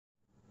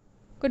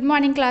Good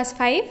morning class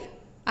 5।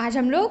 आज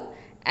हम लोग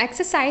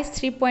एक्सरसाइज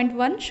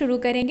 3.1 शुरू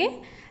करेंगे।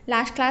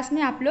 लास्ट क्लास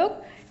में आप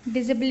लोग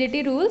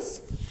डिजिबिलिटी रूल्स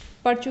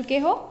पढ़ चुके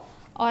हो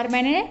और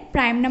मैंने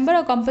प्राइम नंबर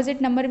और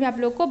कंपोजिट नंबर भी आप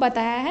लोग को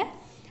बताया है।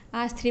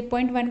 आज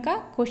 3.1 का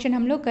क्वेश्चन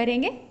हम लोग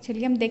करेंगे।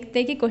 चलिए हम देखते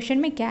हैं कि क्वेश्चन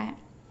में क्या है।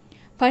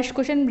 फर्स्ट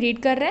क्वेश्चन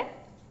रीड कर रहे हैं,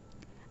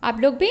 आप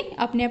लोग भी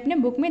अपने अपने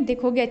बुक में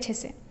देखोगे अच्छे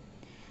से।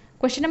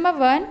 Question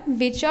number 1,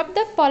 which of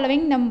the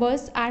following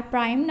numbers are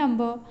prime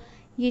number.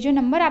 ये जो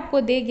नंबर आपको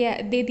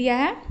दे दिया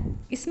है,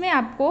 इसमें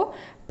आपको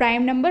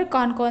प्राइम नंबर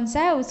कौन कौन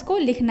सा है उसको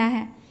लिखना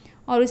है।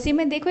 और उसी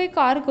में देखो एक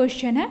और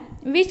क्वेश्चन है,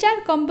 विच आर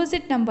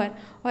कंपोजिट नंबर,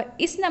 और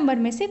इस नंबर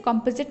में से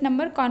कंपोजिट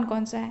नंबर कौन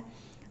कौन सा है।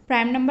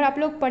 प्राइम नंबर आप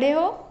लोग पढ़े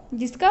हो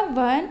जिसका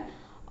 1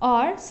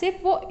 और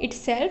सिर्फ वो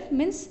इटसेल्फ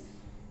मीन्स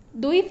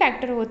दो ही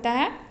फैक्टर होता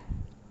है,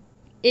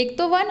 एक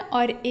तो 1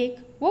 और एक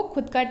वो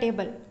खुद का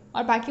टेबल,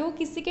 और बाकी वो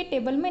किसी के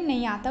टेबल में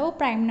नहीं आता, वो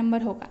प्राइम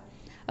नंबर होगा।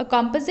 और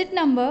कंपोजिट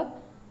नंबर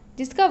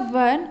जिसका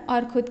 1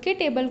 और खुद के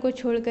टेबल को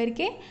छोड़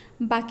करके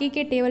बाकी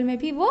के टेबल में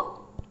भी वो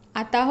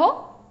आता हो,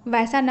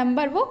 वैसा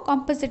नंबर वो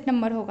कंपोजिट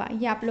नंबर होगा।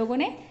 ये आप लोगों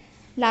ने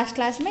लास्ट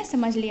क्लास में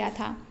समझ लिया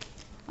था।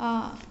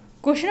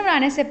 क्वेश्चन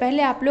बनाने से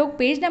पहले आप लोग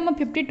पेज नंबर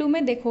 52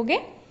 में देखोगे,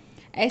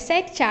 ऐसा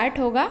एक चार्ट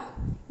होगा।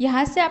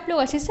 यहाँ से आप लोग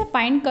अच्छे से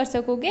फाइंड कर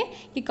सकोगे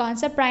कि कौन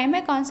सा प्राइम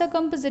है, कौन सा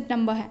कंपोजिट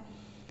नंबर है।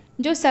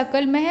 जो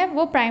सर्कल में है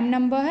वो प्राइम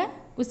नंबर है,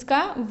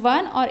 उसका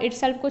 1 और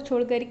इटसेल्फ को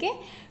छोड़ करके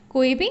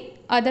कोई भी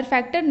अदर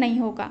फैक्टर नहीं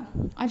होगा।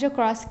 और जो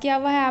क्रॉस किया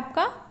हुआ है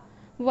आपका,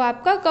 वो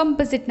आपका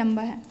कंपोजिट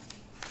नंबर है।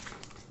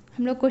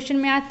 हम लोग क्वेश्चन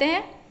में आते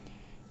हैं,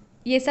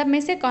 ये सब में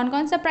से कौन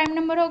कौन सा प्राइम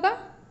नंबर होगा।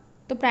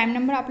 तो प्राइम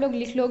नंबर आप लोग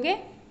लिख लोगे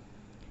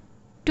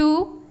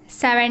 2,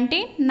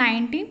 17,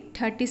 19,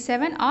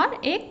 37 और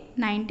एक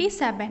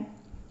 97।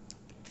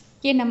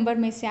 ये नंबर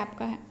में से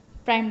आपका है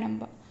प्राइम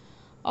नंबर।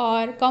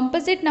 और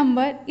कंपोजिट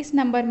नंबर इस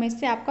नंबर में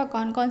से आपका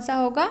कौन कौन सा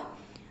होगा,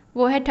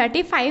 वो है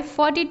 35,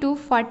 42,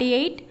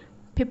 48,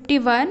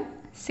 51,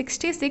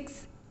 66,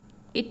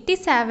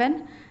 87,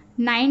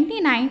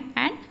 99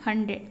 एंड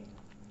 100।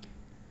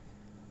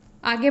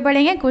 आगे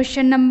बढ़ेंगे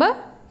क्वेश्चन नंबर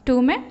 2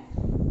 में।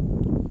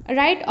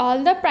 Right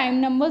all the prime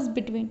numbers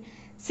between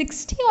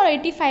 60 और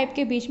 85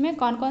 के बीच में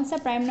कौन कौन सा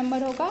प्राइम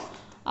नंबर होगा।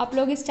 आप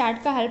लोग इस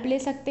चार्ट का हेल्प ले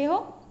सकते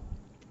हो।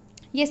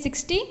 ये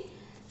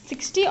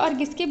 60 और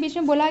किसके बीच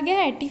में बोला गया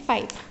है,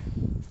 85।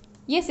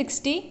 ये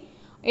 60,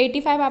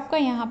 85 आपका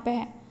यहाँ पे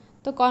है।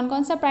 तो कौन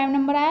कौन सा प्राइम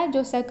नंबर आया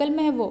जो सर्कल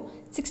में है, वो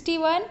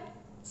 61,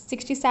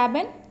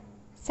 67,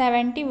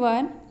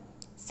 71,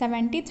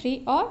 73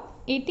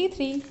 और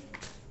 83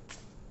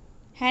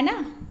 है ना।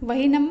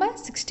 वही नंबर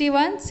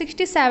 61,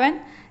 67,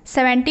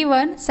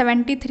 71,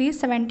 73,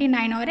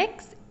 79 और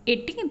एक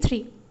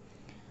 83।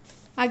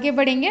 आगे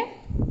बढ़ेंगे,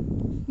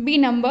 बी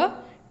नंबर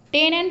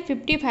 10 एंड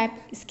 55,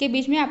 इसके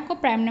बीच में आपको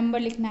प्राइम नंबर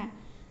लिखना है।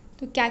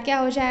 तो क्या क्या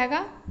हो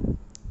जाएगा,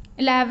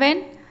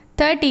 11,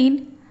 13,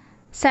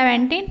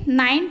 17,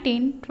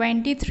 19,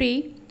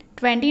 23,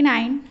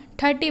 29,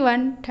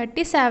 31,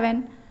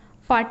 37,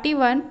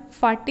 41,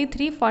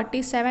 43,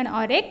 47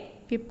 और एक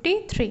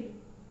 53।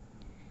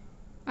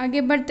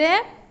 आगे बढ़ते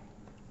हैं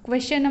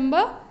क्वेश्चन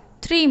नंबर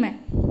 3 में।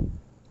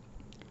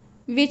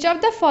 Which of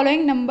the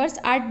following numbers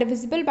are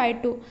divisible by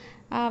 2।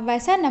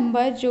 वैसा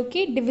नंबर जो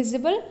कि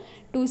डिविजिबल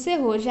 2 से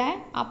हो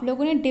जाए। आप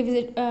लोगों ने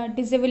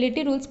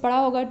डिविजिबिलिटी रूल्स पढ़ा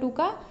होगा 2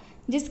 का,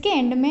 जिसके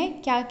एंड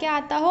में क्या क्या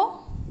आता हो,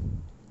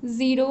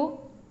 0,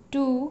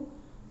 2,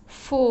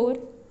 4,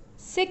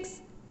 6,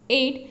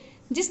 8।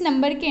 जिस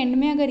नंबर के एंड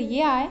में अगर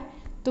ये आए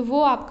तो वो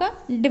आपका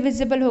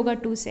डिविजिबल होगा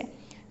 2 से।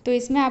 तो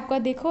इसमें आपका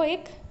देखो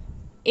एक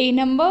ए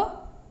नंबर,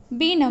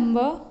 बी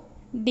नंबर,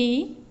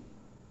 डी,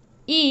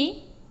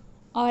 ई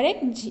और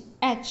एक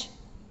एच।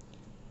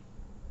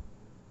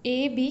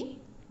 ए, बी,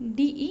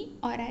 डी, ई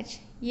और एच,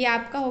 ये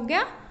आपका हो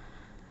गया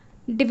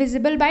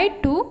डिविजिबल बाय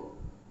 2।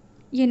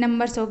 ये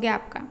नंबर्स हो गया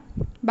आपका।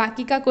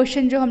 बाकी का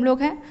क्वेश्चन जो हम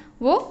लोग हैं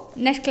वो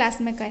नेक्स्ट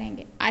क्लास में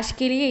करेंगे। आज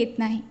के लिए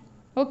इतना ही।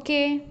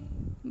 Okay,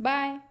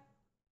 bye.